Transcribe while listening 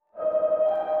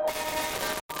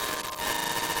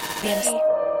Games.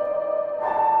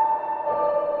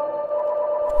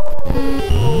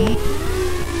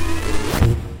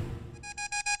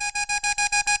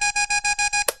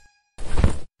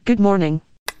 Good morning.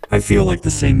 I feel like the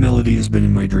same melody has been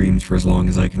in my dreams for as long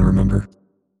as I can remember.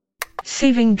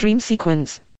 Saving dream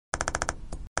sequence.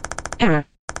 Error.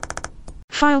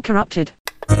 File corrupted.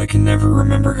 But I can never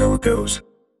remember how it goes.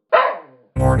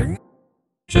 Morning.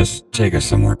 Just take us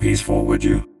somewhere peaceful, would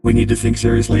you? We need to think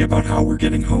seriously about how we're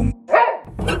getting home.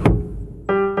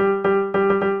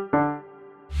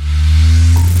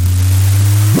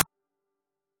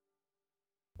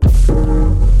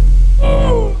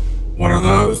 Oh, what are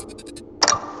those?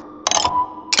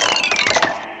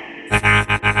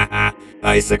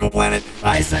 Icicle Planet!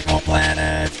 Icicle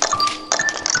Planet!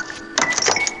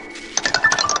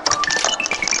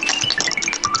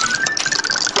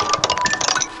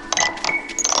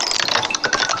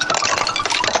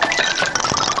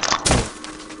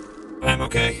 I'm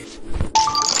okay.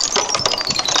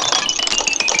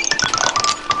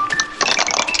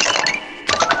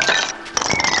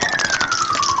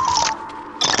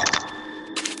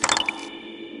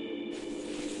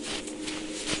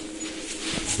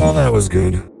 Well, that was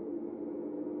good.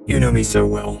 You know me so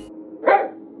well.